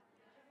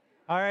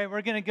All right,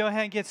 we're going to go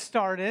ahead and get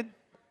started.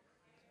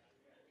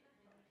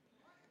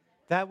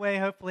 That way,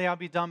 hopefully, I'll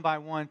be done by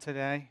 1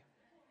 today.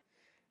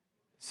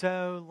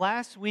 So,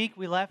 last week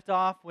we left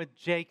off with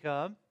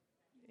Jacob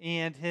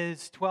and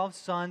his 12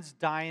 sons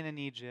dying in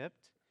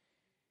Egypt.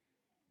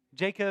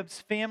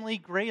 Jacob's family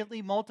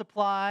greatly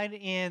multiplied,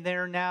 and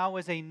there now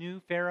was a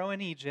new Pharaoh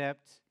in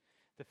Egypt.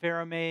 The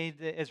Pharaoh made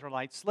the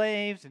Israelites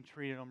slaves and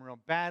treated them real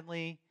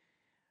badly.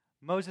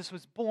 Moses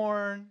was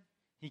born,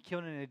 he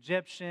killed an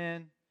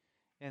Egyptian.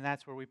 And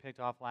that's where we picked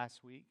off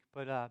last week.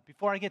 But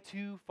before I get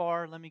too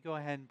far, let me go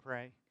ahead and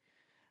pray.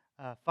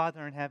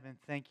 Father in heaven,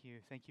 thank you.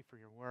 Thank you for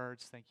your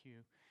words. Thank you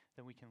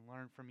that we can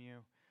learn from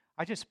you.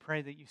 I just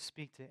pray that you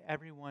speak to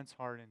everyone's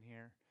heart in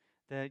here,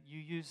 that you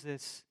use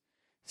this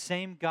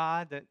same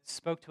God that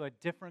spoke to a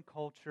different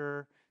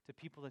culture, to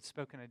people that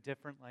spoke in a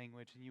different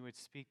language, and you would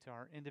speak to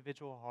our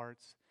individual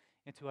hearts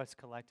and to us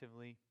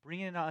collectively,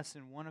 bringing us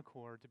in one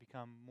accord to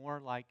become more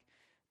like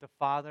the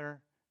Father,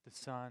 the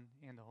Son,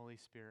 and the Holy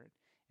Spirit.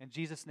 In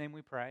Jesus' name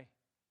we pray.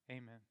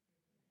 Amen.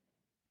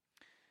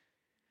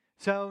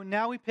 So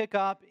now we pick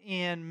up,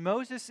 and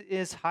Moses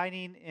is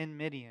hiding in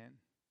Midian.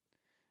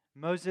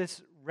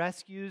 Moses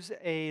rescues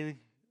a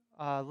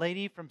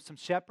lady from some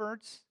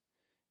shepherds.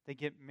 They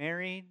get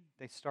married.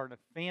 They start a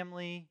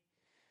family.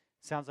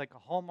 Sounds like a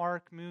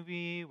Hallmark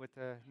movie with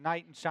a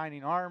knight in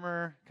shining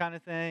armor kind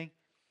of thing.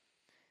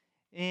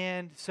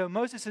 And so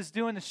Moses is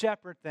doing the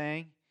shepherd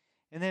thing,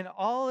 and then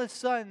all of a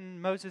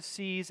sudden Moses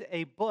sees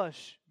a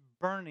bush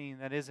burning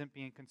that isn't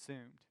being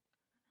consumed.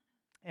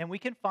 And we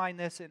can find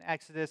this in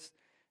Exodus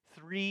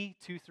 3,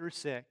 2 through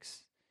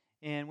 6.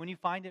 And when you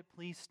find it,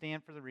 please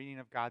stand for the reading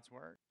of God's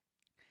word.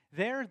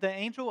 There, the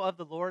angel of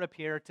the Lord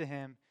appeared to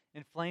him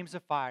in flames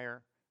of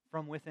fire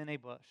from within a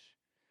bush.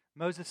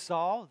 Moses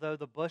saw, though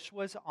the bush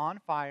was on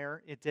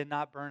fire, it did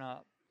not burn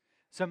up.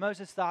 So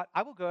Moses thought,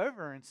 I will go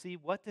over and see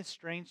what this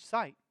strange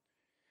sight,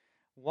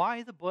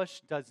 why the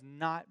bush does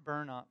not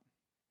burn up.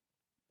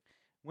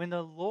 When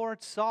the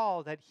Lord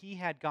saw that he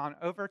had gone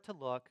over to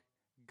look,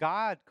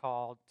 God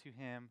called to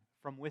him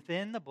from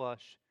within the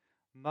bush,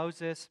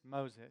 Moses,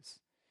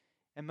 Moses.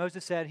 And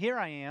Moses said, Here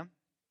I am.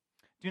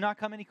 Do not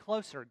come any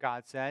closer,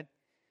 God said.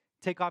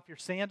 Take off your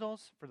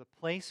sandals, for the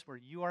place where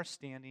you are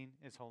standing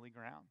is holy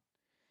ground.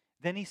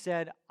 Then he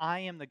said, I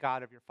am the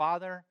God of your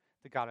father,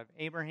 the God of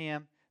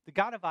Abraham, the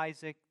God of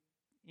Isaac,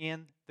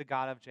 and the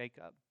God of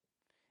Jacob.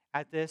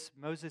 At this,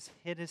 Moses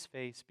hid his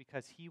face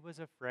because he was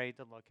afraid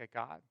to look at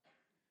God.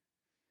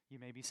 You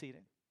may be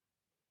seated.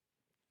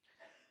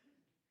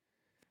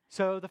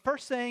 So the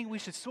first thing we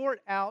should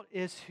sort out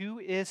is who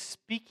is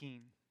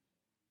speaking.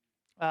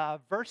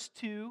 Verse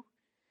 2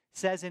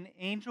 says, an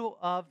angel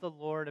of the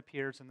Lord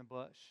appears in the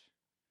bush.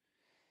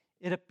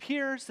 It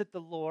appears that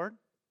the Lord,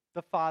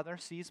 the Father,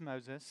 sees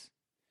Moses,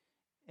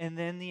 and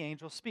then the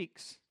angel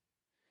speaks.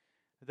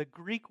 The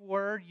Greek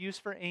word used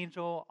for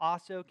angel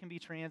also can be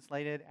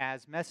translated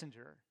as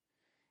messenger.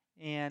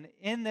 And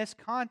in this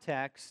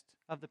context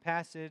of the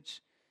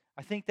passage,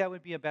 I think that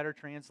would be a better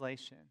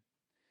translation.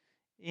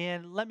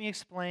 And let me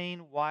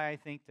explain why I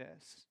think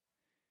this.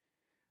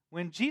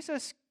 When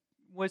Jesus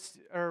was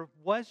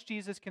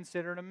Jesus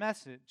considered a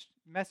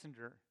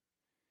messenger?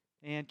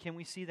 And can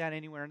we see that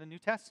anywhere in the New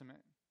Testament?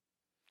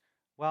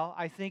 Well,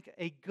 I think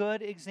a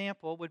good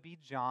example would be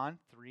John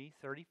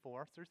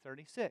 3:34 through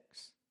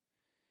 36.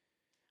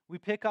 We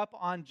pick up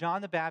on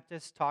John the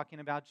Baptist talking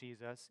about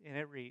Jesus, and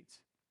it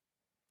reads,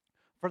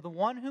 For the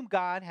one whom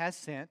God has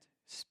sent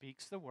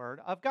speaks the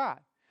word of God.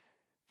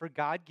 For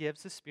God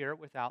gives the Spirit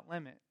without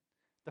limit.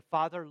 The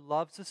Father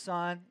loves the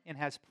Son and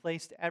has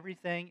placed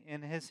everything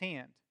in his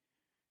hand.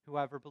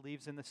 Whoever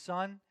believes in the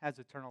Son has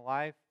eternal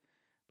life,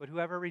 but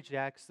whoever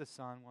rejects the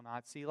Son will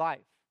not see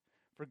life,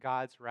 for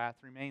God's wrath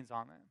remains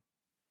on them.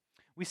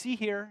 We see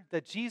here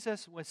that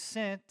Jesus was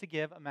sent to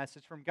give a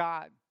message from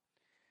God.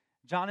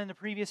 John in the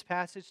previous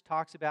passage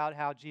talks about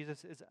how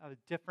Jesus is a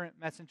different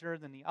messenger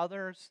than the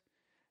others,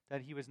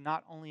 that he was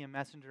not only a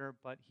messenger,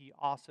 but he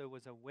also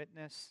was a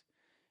witness,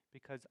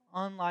 because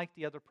unlike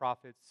the other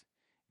prophets,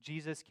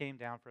 Jesus came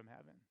down from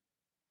heaven.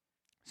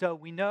 So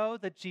we know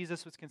that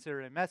Jesus was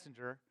considered a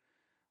messenger,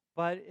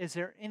 but is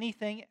there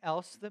anything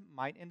else that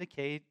might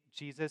indicate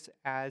Jesus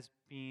as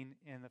being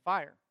in the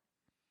fire?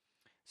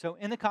 So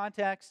in the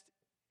context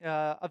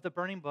of the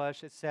burning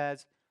bush, it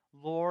says,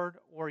 Lord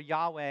or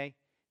Yahweh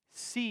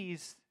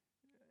sees,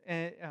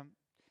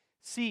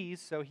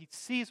 so he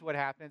sees what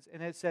happens,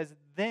 and it says,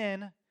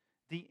 then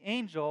the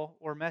angel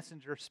or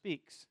messenger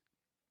speaks.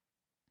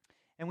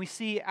 And we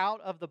see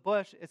out of the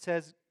bush, it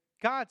says,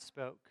 God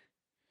spoke.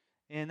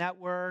 And that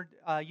word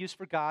used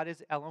for God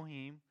is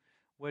Elohim,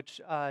 which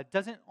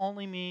doesn't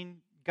only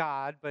mean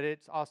God, but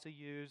it's also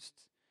used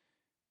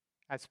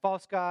as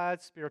false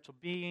gods, spiritual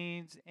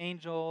beings,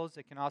 angels.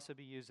 It can also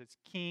be used as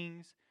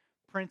kings,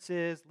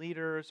 princes,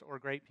 leaders, or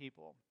great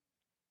people.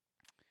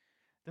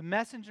 The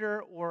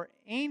messenger or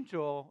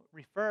angel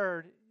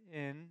referred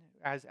in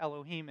as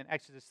Elohim in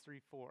Exodus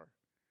 3:4.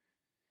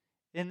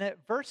 In that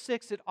verse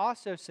 6, it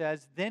also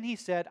says, Then he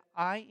said,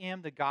 I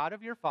am the God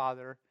of your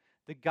father,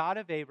 the God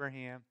of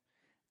Abraham,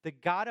 the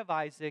God of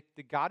Isaac,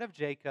 the God of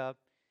Jacob.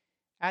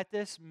 At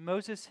this,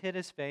 Moses hid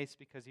his face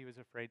because he was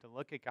afraid to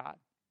look at God.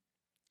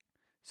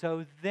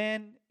 So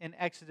then in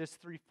Exodus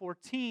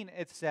 3:14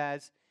 it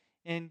says,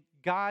 and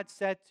God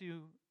said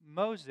to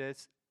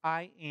Moses,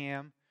 I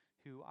am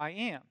who I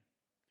am.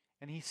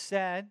 And he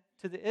said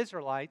to the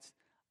Israelites,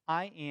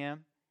 I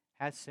am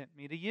has sent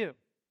me to you.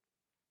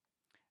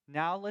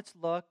 Now let's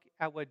look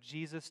at what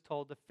Jesus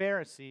told the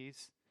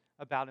Pharisees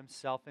about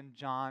himself in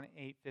John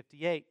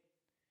 8:58.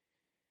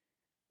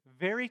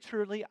 Very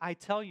truly I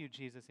tell you,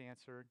 Jesus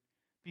answered,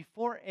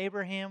 before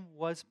Abraham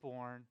was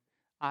born,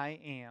 I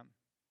am.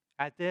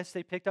 At this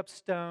they picked up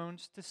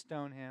stones to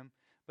stone him,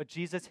 but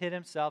Jesus hid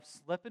himself,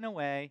 slipping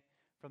away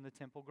from the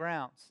temple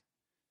grounds.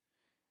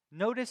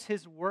 Notice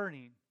his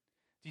wording.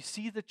 Do you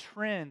see the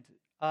trend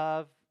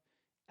of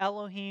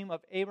Elohim,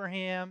 of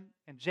Abraham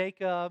and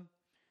Jacob?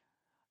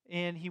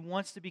 And he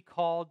wants to be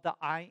called the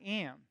I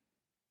am.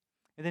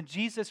 And then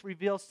Jesus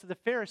reveals to the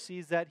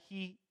Pharisees that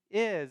he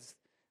is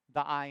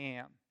the I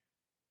am.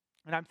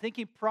 And I'm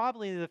thinking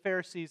probably the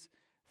Pharisees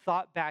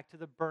thought back to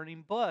the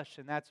burning bush,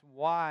 and that's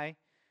why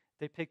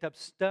they picked up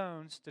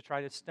stones to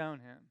try to stone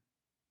him.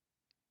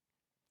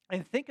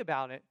 And think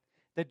about it,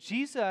 that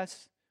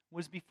Jesus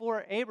was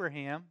before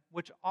Abraham,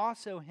 which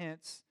also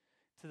hints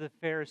to the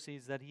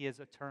Pharisees that he is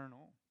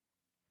eternal.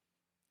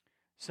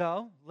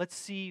 So let's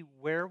see,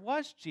 where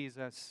was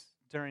Jesus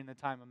during the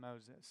time of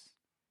Moses?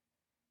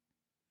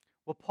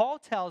 Well, Paul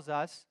tells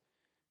us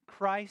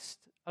Christ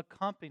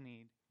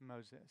accompanied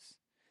Moses.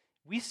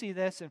 We see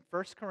this in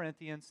 1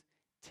 Corinthians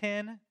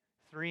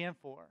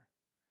 10:3-4.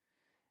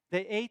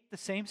 They ate the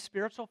same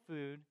spiritual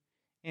food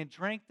and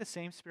drank the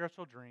same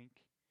spiritual drink,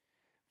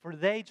 for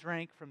they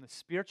drank from the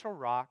spiritual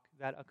rock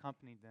that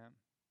accompanied them,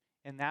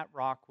 and that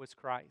rock was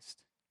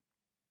Christ.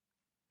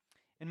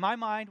 In my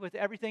mind, with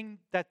everything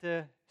that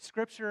the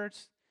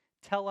scriptures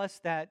tell us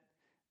that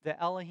the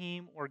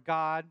Elohim or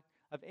God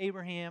of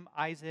Abraham,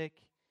 Isaac,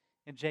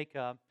 and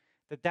Jacob,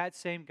 that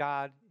same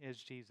God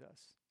is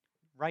Jesus,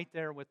 right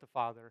there with the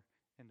Father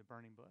in the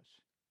burning bush.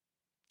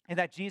 And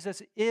that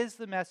Jesus is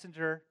the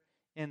messenger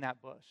in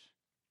that bush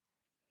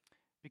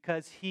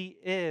because he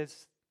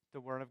is the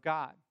Word of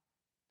God.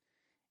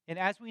 And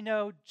as we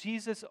know,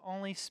 Jesus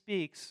only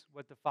speaks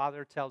what the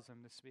Father tells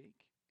him to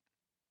speak.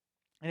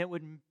 And it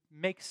would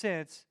make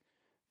sense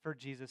for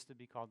Jesus to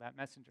be called that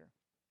messenger.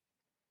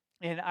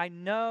 And I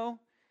know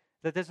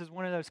that this is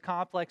one of those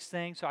complex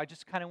things, so I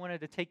just kind of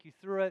wanted to take you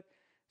through it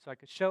so I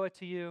could show it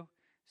to you.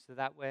 So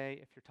that way,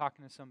 if you're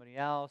talking to somebody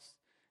else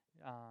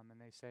and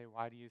they say,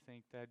 why do you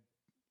think that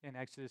in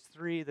Exodus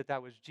 3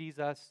 that was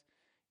Jesus,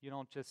 you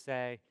don't just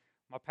say,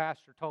 my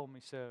pastor told me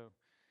so.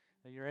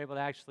 That you're able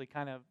to actually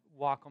kind of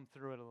walk them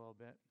through it a little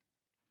bit.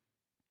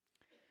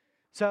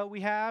 So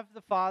we have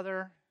the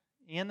Father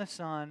and the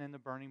Son in the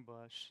burning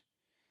bush.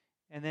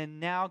 And then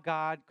now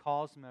God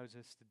calls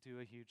Moses to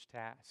do a huge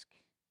task.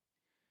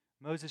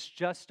 Moses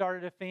just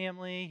started a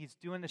family. He's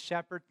doing the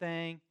shepherd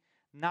thing,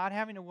 not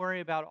having to worry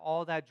about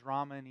all that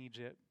drama in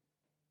Egypt.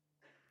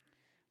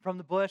 From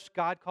the bush,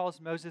 God calls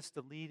Moses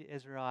to lead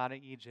Israel out of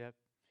Egypt.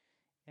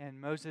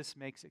 And Moses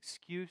makes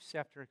excuse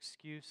after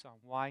excuse on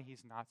why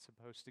he's not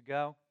supposed to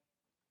go.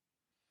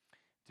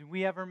 Do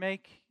we ever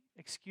make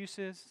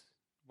excuses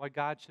why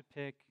God should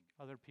pick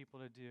other people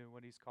to do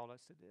what he's called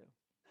us to do?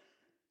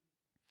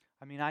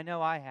 I mean, I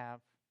know I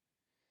have.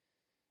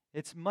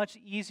 It's much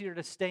easier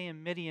to stay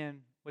in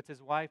Midian with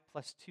his wife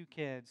plus 2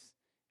 kids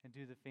and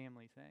do the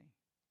family thing.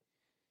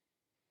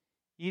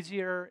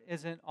 Easier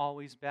isn't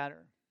always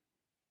better.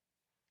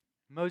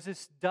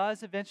 Moses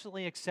does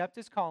eventually accept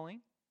his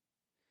calling.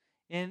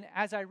 And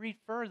as I read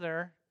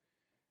further,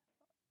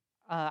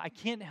 I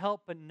can't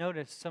help but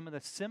notice some of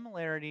the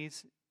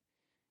similarities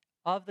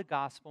of the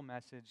gospel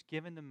message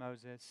given to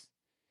Moses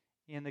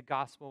and the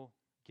gospel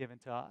given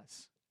to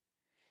us.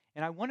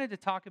 And I wanted to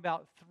talk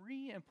about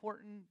 3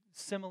 important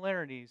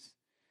similarities.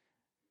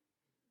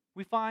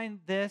 We find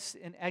this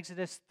in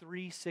Exodus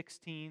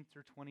 3:16-22.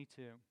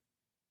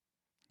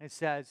 It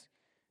says,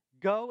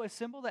 go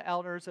assemble the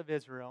elders of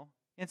Israel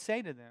and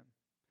say to them,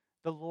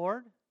 the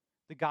Lord,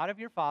 the God of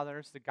your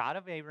fathers, the God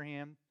of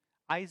Abraham,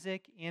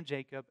 Isaac, and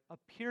Jacob,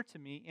 appeared to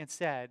me and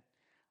said,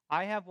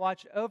 I have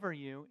watched over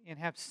you and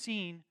have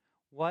seen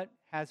what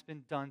has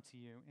been done to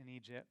you in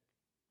Egypt.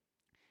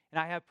 And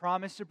I have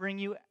promised to bring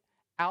you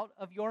out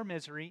of your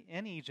misery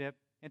in Egypt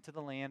into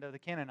the land of the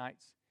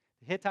Canaanites,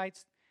 the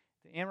Hittites,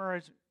 the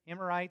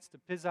Amorites, the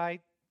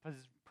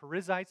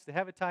Perizzites, the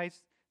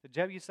Hivitites, the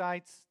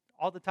Jebusites,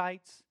 all the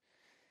tites,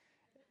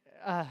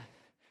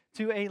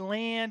 to a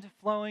land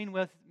flowing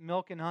with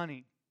milk and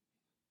honey.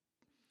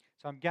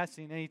 So I'm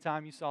guessing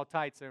anytime you saw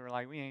tights, they were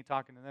like, we ain't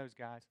talking to those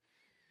guys.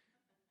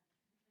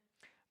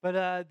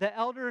 But the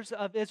elders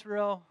of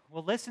Israel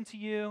will listen to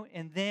you,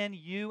 and then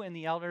you and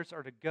the elders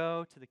are to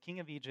go to the king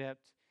of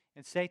Egypt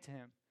and say to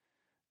him,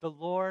 the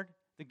Lord,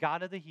 the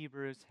God of the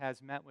Hebrews,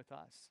 has met with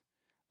us.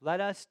 Let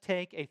us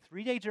take a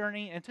 3-day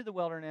journey into the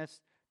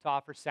wilderness to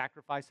offer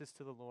sacrifices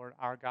to the Lord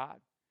our God.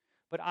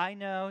 But I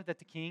know that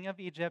the king of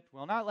Egypt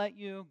will not let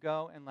you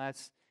go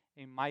unless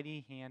a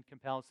mighty hand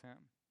compels him.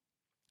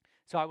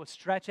 So I will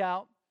stretch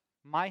out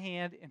my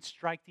hand and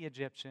strike the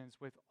Egyptians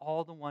with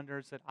all the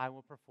wonders that I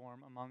will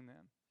perform among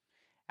them.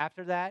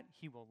 After that,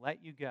 he will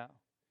let you go.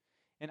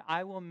 And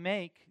I will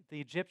make the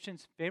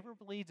Egyptians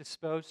favorably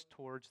disposed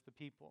towards the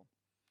people,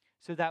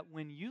 so that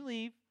when you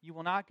leave, you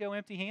will not go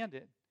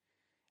empty-handed.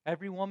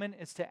 Every woman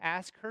is to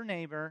ask her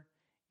neighbor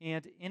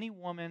and any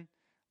woman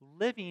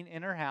living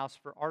in her house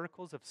for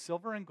articles of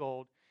silver and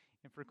gold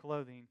and for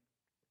clothing,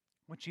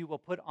 which you will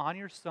put on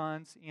your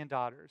sons and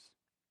daughters.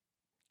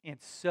 And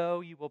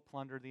so you will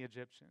plunder the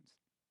Egyptians.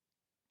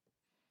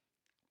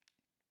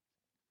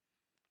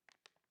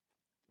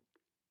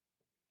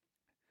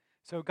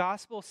 So,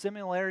 gospel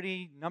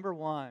similarity number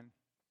one: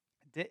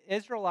 the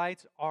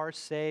Israelites are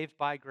saved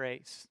by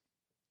grace.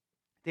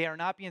 They are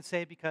not being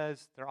saved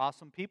because they're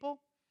awesome people.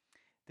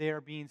 They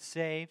are being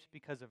saved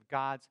because of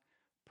God's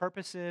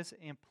purposes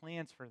and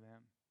plans for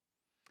them.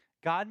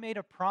 God made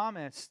a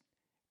promise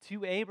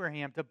to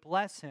Abraham to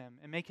bless him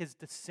and make his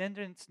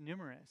descendants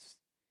numerous.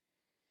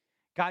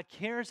 God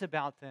cares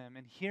about them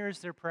and hears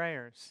their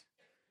prayers,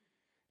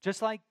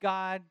 just like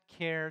God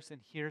cares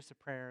and hears the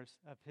prayers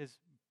of his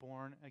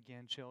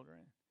born-again children.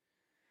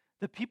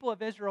 The people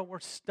of Israel were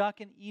stuck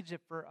in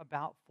Egypt for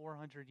about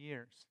 400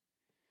 years,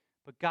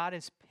 but God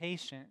is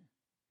patient.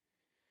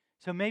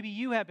 So maybe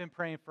you have been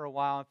praying for a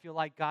while and feel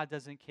like God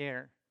doesn't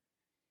care.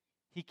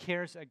 He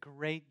cares a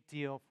great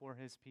deal for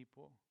his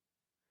people.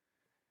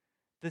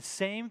 The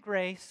same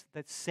grace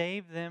that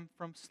saved them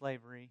from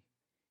slavery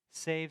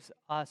saves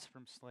us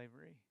from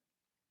slavery.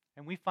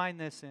 And we find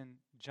this in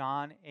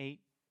John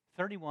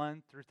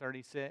 8:31 through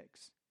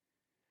 36.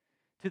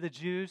 To the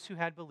Jews who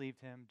had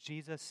believed him,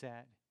 Jesus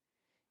said,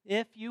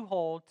 "If you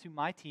hold to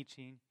my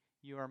teaching,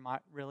 you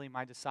are really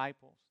my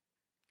disciples.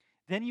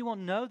 Then you will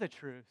know the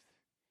truth,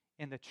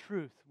 and the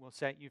truth will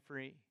set you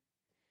free."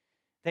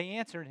 They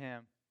answered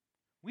him,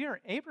 "We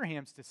are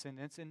Abraham's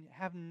descendants and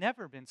have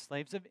never been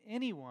slaves of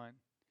anyone.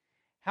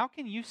 How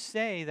can you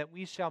say that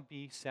we shall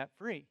be set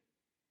free?"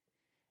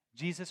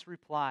 Jesus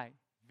replied,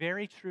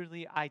 "Very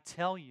truly I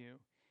tell you,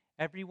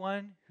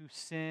 everyone who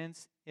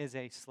sins is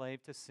a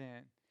slave to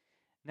sin.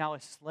 Now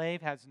a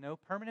slave has no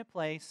permanent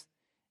place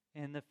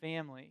in the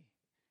family,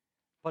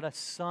 but a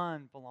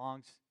son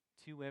belongs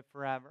to it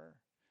forever.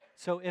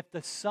 So if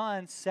the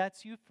Son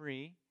sets you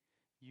free,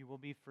 you will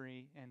be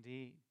free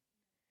indeed."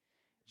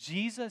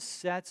 Jesus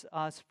sets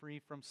us free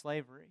from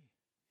slavery.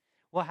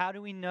 Well, how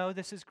do we know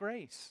this is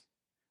grace?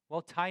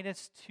 Well,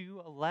 Titus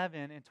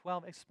 2:11 and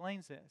 12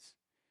 explains this.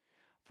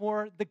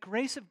 "For the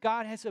grace of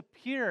God has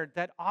appeared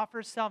that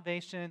offers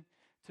salvation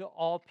to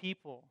all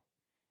people."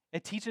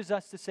 It teaches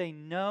us to say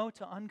no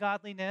to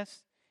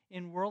ungodliness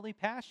and worldly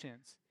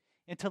passions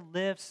and to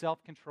live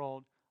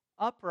self-controlled,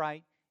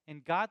 upright,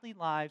 and godly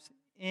lives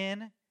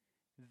in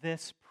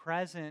this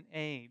present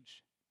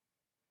age.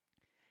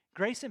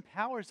 Grace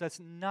empowers us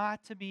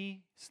not to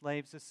be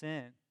slaves to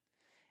sin.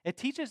 It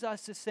teaches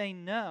us to say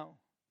no.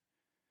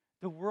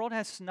 The world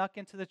has snuck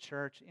into the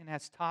church and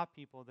has taught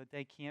people that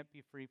they can't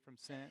be free from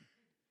sin.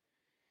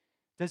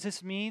 Does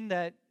this mean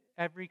that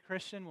every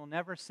Christian will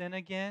never sin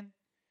again?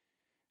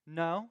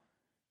 No.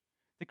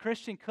 The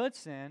Christian could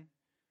sin,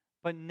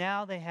 but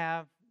now they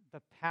have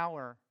the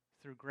power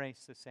through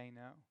grace to say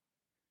no.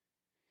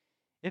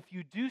 If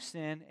you do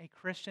sin, a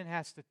Christian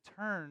has to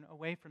turn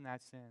away from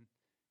that sin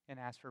and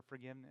ask for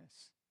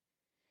forgiveness.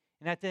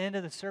 And at the end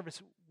of the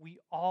service, we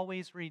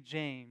always read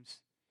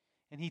James,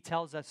 and he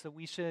tells us that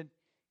we should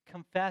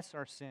confess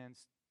our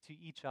sins to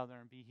each other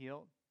and be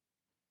healed.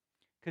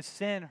 Because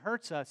sin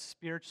hurts us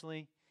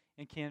spiritually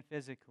and can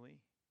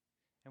physically,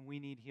 and we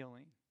need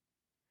healing.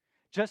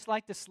 Just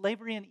like the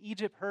slavery in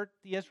Egypt hurt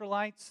the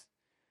Israelites,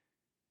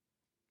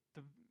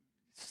 the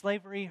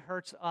slavery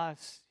hurts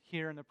us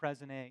here in the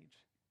present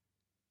age.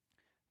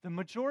 The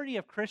majority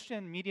of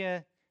Christian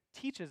media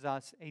teaches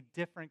us a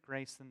different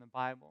grace than the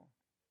Bible.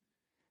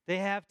 They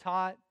have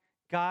taught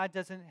God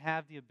doesn't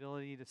have the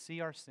ability to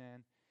see our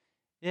sin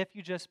if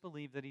you just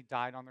believe that he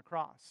died on the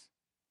cross.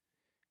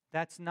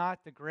 That's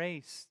not the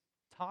grace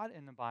taught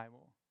in the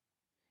Bible.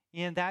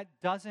 And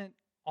that doesn't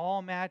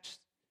all match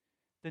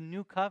the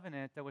new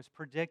covenant that was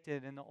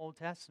predicted in the Old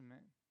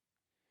Testament.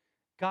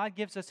 God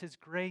gives us his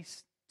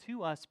grace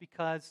to us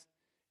because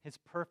his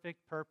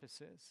perfect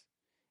purposes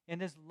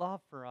and his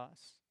love for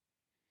us.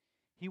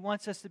 He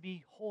wants us to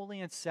be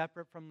holy and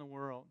separate from the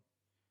world,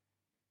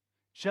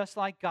 just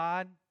like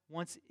God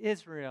wants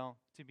Israel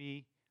to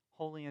be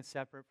holy and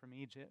separate from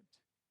Egypt.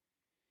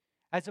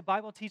 As the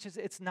Bible teaches,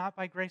 it's not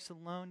by grace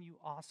alone. You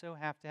also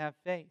have to have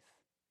faith.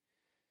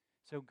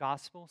 So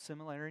gospel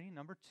similarity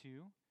number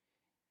 2.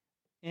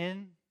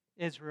 In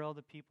Israel,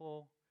 the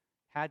people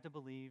had to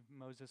believe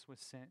Moses was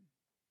sent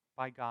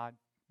by God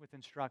with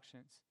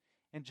instructions.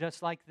 And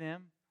just like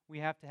them, we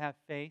have to have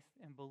faith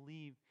and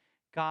believe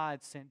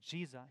God sent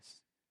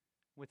Jesus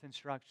with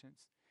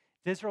instructions.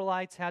 The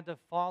Israelites had to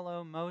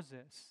follow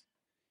Moses,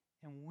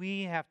 and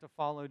we have to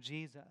follow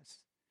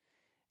Jesus.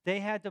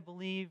 They had to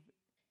believe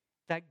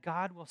that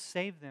God will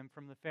save them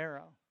from the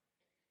Pharaoh,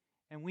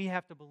 and we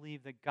have to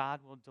believe that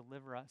God will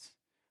deliver us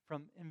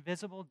from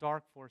invisible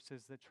dark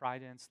forces that try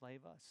to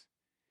enslave us.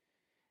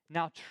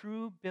 Now,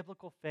 true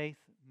biblical faith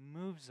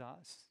moves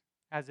us,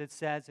 as it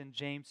says in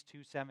James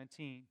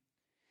 2:17.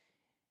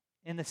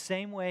 In the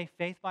same way,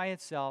 faith by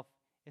itself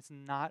is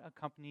not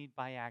accompanied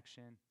by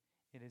action.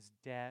 It is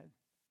dead.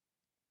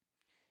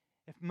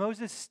 If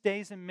Moses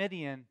stays in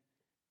Midian,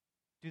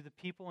 do the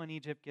people in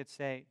Egypt get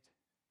saved?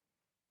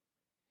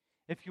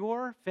 If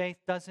your faith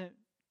doesn't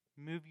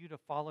move you to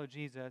follow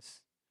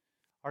Jesus,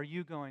 are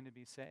you going to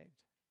be saved?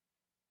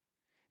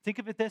 Think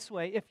of it this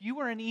way. If you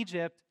were in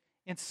Egypt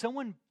and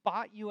someone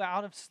bought you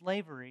out of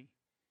slavery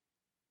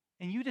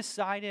and you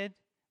decided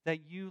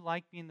that you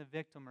like being the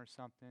victim or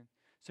something,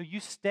 so you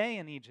stay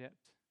in Egypt,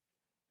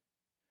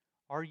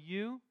 are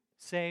you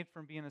saved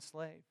from being a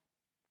slave?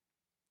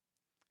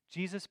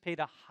 Jesus paid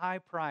a high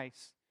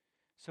price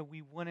so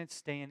we wouldn't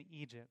stay in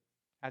Egypt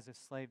as a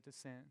slave to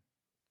sin.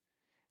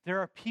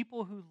 There are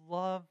people who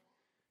love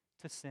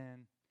to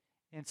sin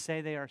and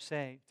say they are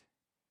saved.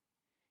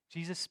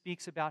 Jesus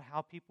speaks about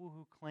how people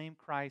who claim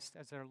Christ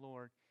as their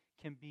Lord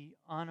can be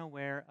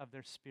unaware of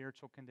their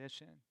spiritual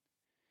condition.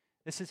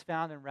 This is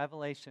found in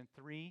Revelation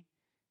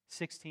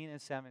 3:16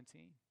 and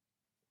 17.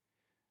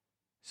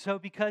 So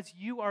because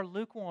you are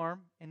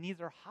lukewarm and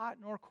neither hot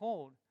nor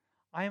cold,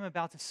 I am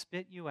about to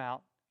spit you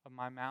out of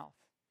my mouth.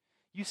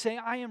 You say,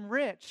 I am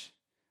rich,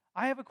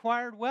 I have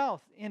acquired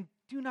wealth, and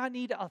do not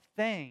need a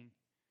thing.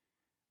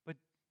 But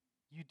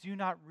you do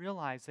not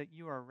realize that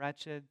you are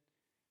wretched,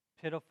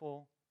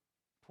 pitiful,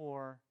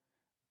 poor,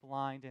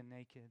 blind, and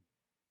naked.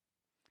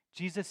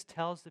 Jesus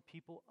tells the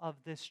people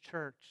of this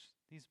church,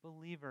 these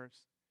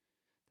believers,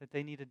 that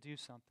they need to do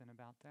something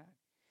about that.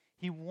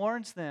 He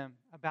warns them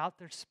about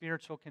their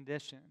spiritual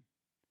condition.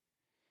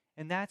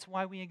 And that's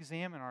why we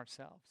examine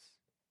ourselves.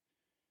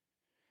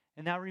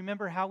 And now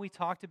remember how we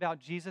talked about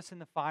Jesus in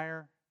the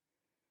fire?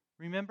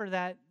 Remember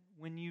that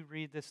when you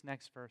read this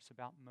next verse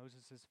about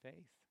Moses'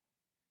 faith.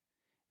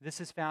 This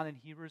is found in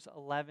Hebrews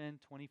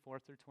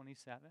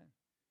 11:24-27.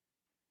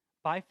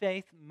 By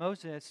faith,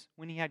 Moses,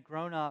 when he had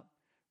grown up,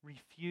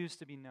 refused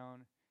to be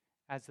known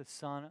as the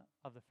son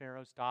of the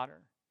Pharaoh's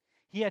daughter.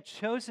 He had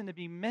chosen to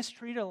be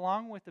mistreated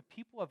along with the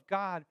people of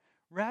God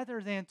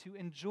rather than to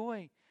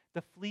enjoy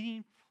the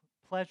fleeting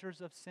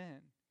pleasures of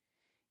sin.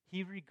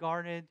 He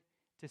regarded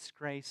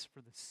disgrace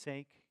for the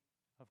sake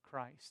of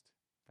Christ.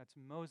 That's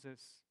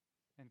Moses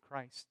and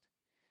Christ.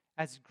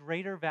 As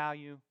greater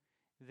value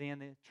than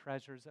the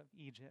treasures of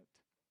Egypt,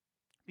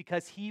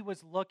 because he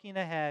was looking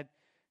ahead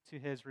to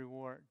his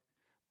reward.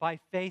 By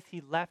faith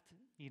he left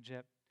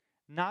Egypt,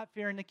 not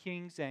fearing the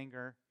king's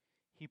anger.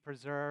 He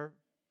preserved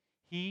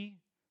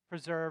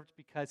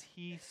because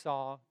he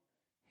saw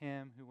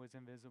him who was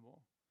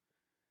invisible.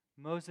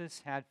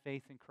 Moses had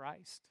faith in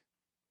Christ.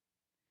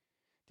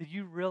 Did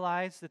you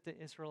realize that the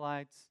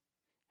Israelites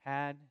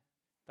had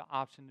the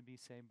option to be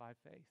saved by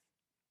faith?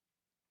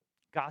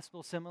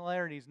 Gospel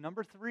similarities.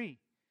 Number 3,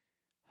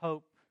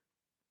 hope.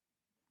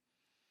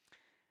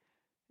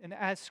 And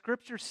as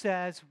Scripture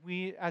says,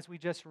 as we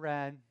just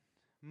read,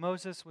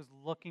 Moses was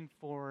looking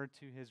forward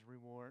to his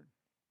reward.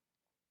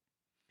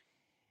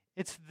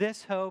 It's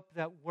this hope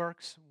that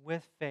works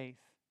with faith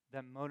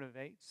that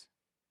motivates.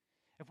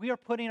 If we are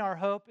putting our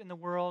hope in the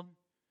world,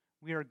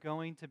 we are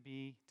going to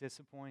be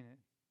disappointed.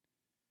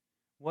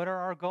 What are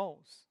our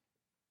goals?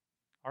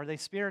 Are they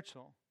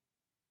spiritual?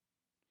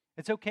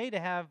 It's okay to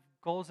have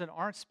goals that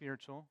aren't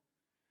spiritual,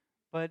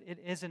 but it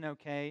isn't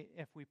okay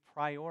if we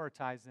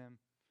prioritize them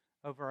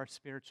over our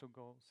spiritual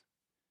goals.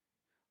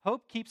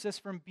 Hope keeps us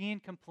from being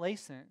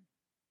complacent.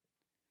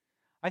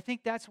 I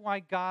think that's why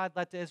God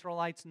let the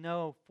Israelites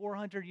know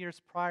 400 years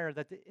prior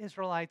that the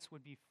Israelites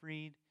would be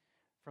freed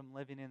from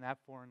living in that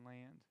foreign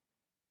land.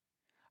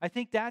 I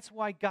think that's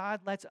why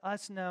God lets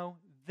us know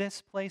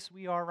this place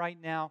we are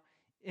right now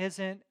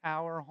isn't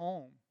our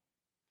home.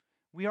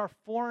 We are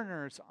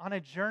foreigners on a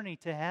journey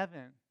to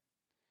heaven.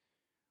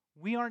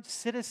 We aren't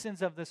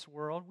citizens of this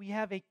world. We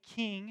have a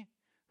king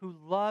who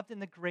loved in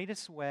the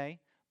greatest way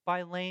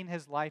by laying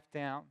his life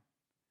down.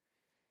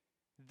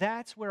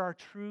 That's where our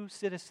true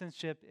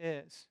citizenship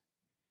is.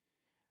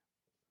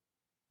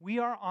 We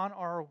are on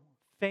our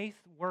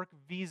faith work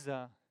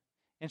visa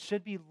and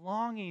should be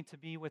longing to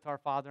be with our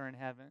Father in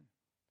heaven.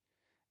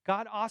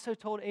 God also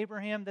told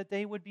Abraham that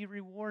they would be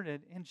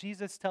rewarded, and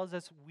Jesus tells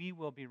us we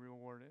will be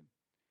rewarded.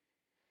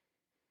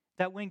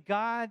 That when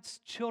God's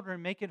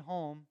children make it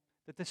home,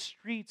 that the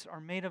streets are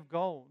made of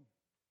gold.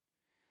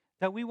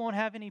 That we won't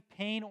have any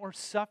pain or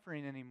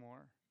suffering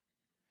anymore.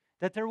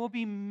 That there will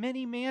be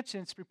many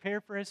mansions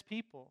prepared for his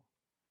people.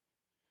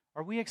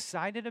 Are we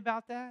excited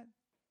about that?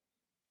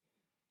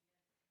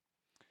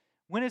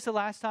 When is the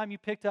last time you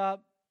picked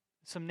up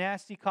some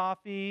nasty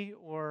coffee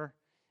or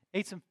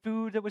ate some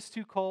food that was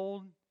too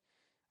cold?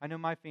 I know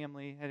my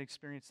family had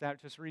experienced that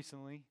just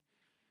recently.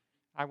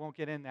 I won't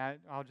get in that.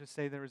 I'll just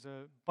say there was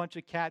a bunch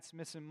of cats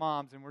missing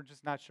moms, and we're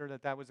just not sure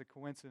that was a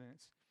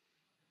coincidence.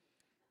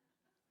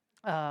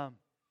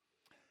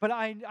 But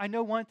I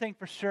know one thing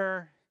for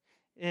sure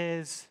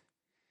is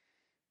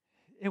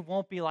it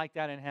won't be like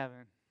that in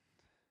heaven.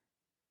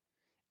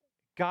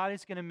 God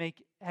is going to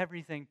make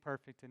everything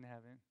perfect in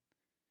heaven,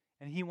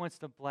 and He wants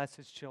to bless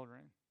His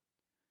children.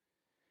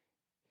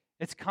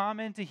 It's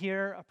common to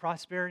hear a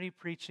prosperity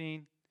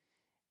preaching,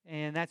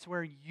 and that's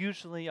where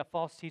usually a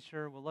false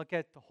teacher will look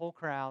at the whole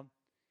crowd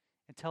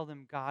and tell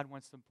them God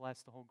wants to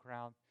bless the whole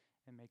crowd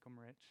and make them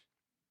rich.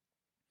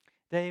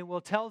 They will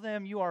tell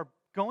them you are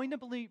going to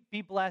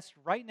be blessed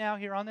right now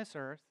here on this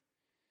earth,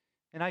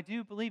 and I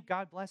do believe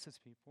God blesses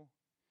people,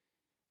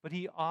 but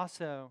He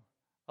also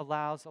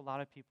allows a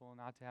lot of people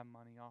not to have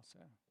money also.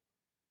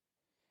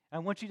 I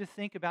want you to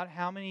think about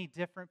how many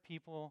different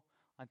people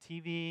on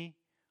TV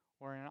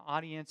or in an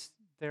audience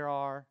there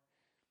are,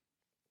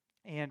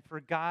 and for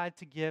God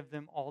to give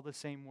them all the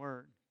same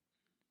word.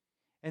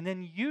 And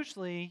then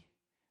usually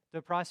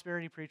the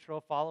prosperity preacher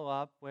will follow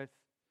up with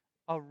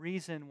a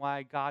reason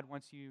why God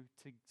wants you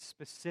to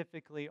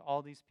specifically,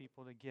 all these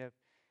people, to give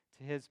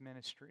to His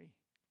ministry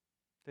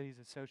that He's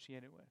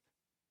associated with.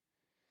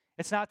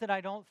 It's not that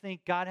I don't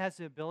think God has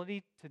the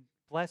ability to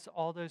bless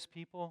all those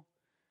people.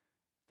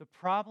 The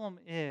problem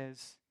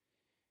is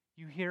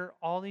you hear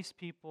all these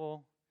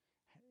people,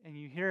 and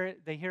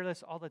they hear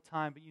this all the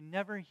time, but you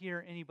never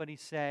hear anybody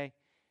say,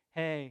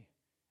 hey,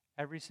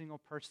 every single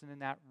person in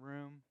that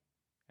room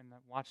and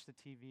that watch the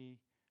TV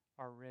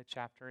are rich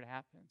after it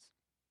happens.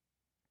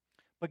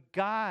 But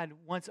God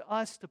wants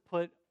us to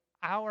put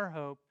our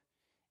hope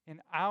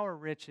in our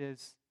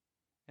riches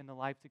in the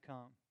life to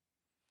come.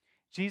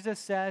 Jesus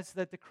says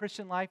that the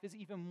Christian life is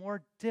even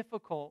more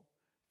difficult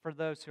for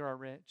those who are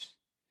rich.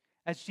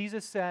 As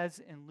Jesus says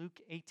in Luke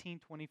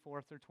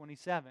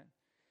 18:24-27,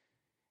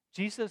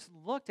 Jesus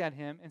looked at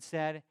him and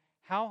said,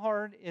 how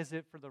hard is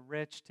it for the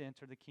rich to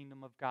enter the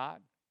kingdom of God?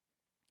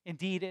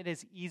 Indeed, it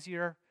is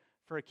easier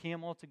for a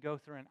camel to go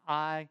through an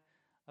eye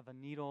of a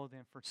needle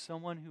than for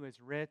someone who is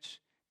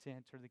rich to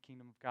enter the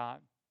kingdom of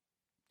God.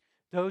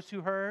 Those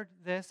who heard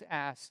this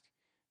asked,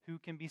 who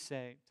can be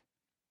saved?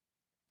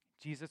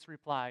 Jesus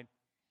replied,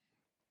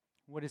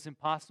 what is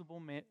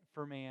impossible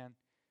for man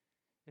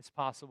is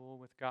possible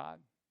with God.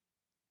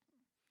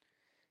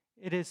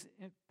 It is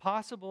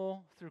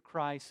impossible through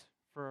Christ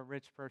for a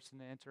rich person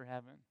to enter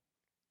heaven,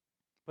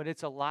 but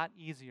it's a lot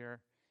easier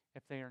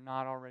if they are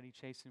not already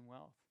chasing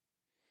wealth.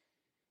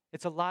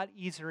 It's a lot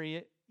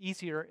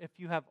easier if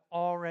you have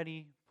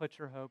already put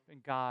your hope in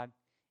God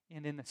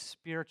and in the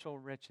spiritual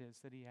riches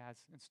that He has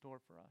in store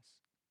for us.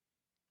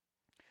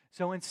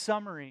 So in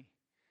summary,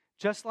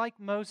 just like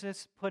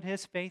Moses put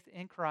his faith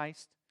in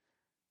Christ,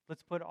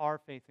 let's put our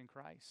faith in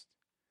Christ.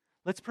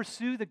 Let's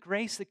pursue the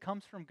grace that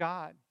comes from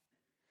God,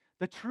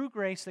 the true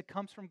grace that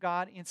comes from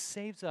God and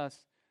saves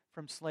us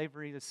from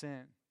slavery to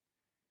sin.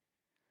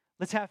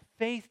 Let's have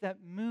faith that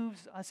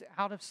moves us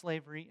out of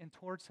slavery and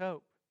towards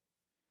hope.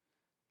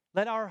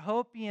 Let our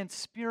hope be in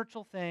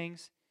spiritual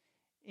things,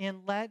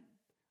 and let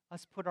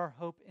us put our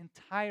hope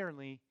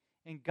entirely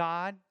in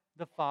God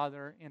the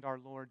Father and our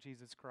Lord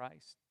Jesus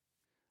Christ.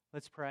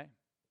 Let's pray.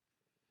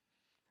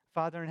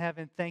 Father in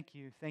heaven, thank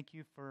you. Thank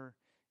you for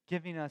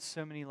giving us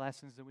so many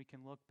lessons that we can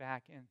look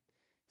back and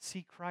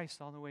see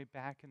Christ all the way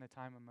back in the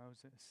time of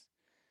Moses.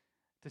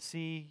 To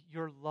see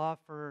your love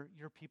for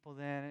your people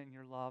then and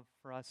your love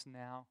for us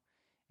now.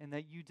 And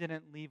that you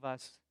didn't leave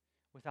us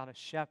without a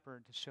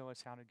shepherd to show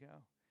us how to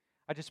go.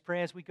 I just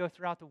pray as we go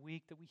throughout the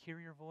week that we hear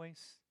your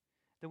voice,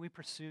 that we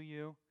pursue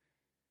you,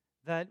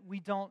 that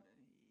we don't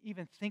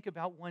even think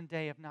about one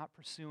day of not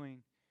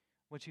pursuing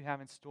what you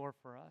have in store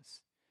for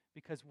us.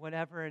 Because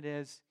whatever it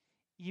is,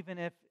 even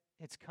if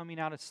it's coming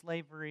out of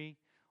slavery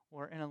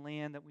or in a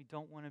land that we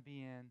don't want to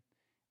be in,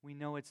 we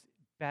know it's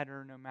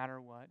better no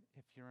matter what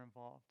if you're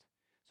involved.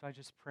 So I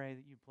just pray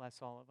that you bless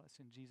all of us.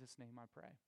 In Jesus' name I pray.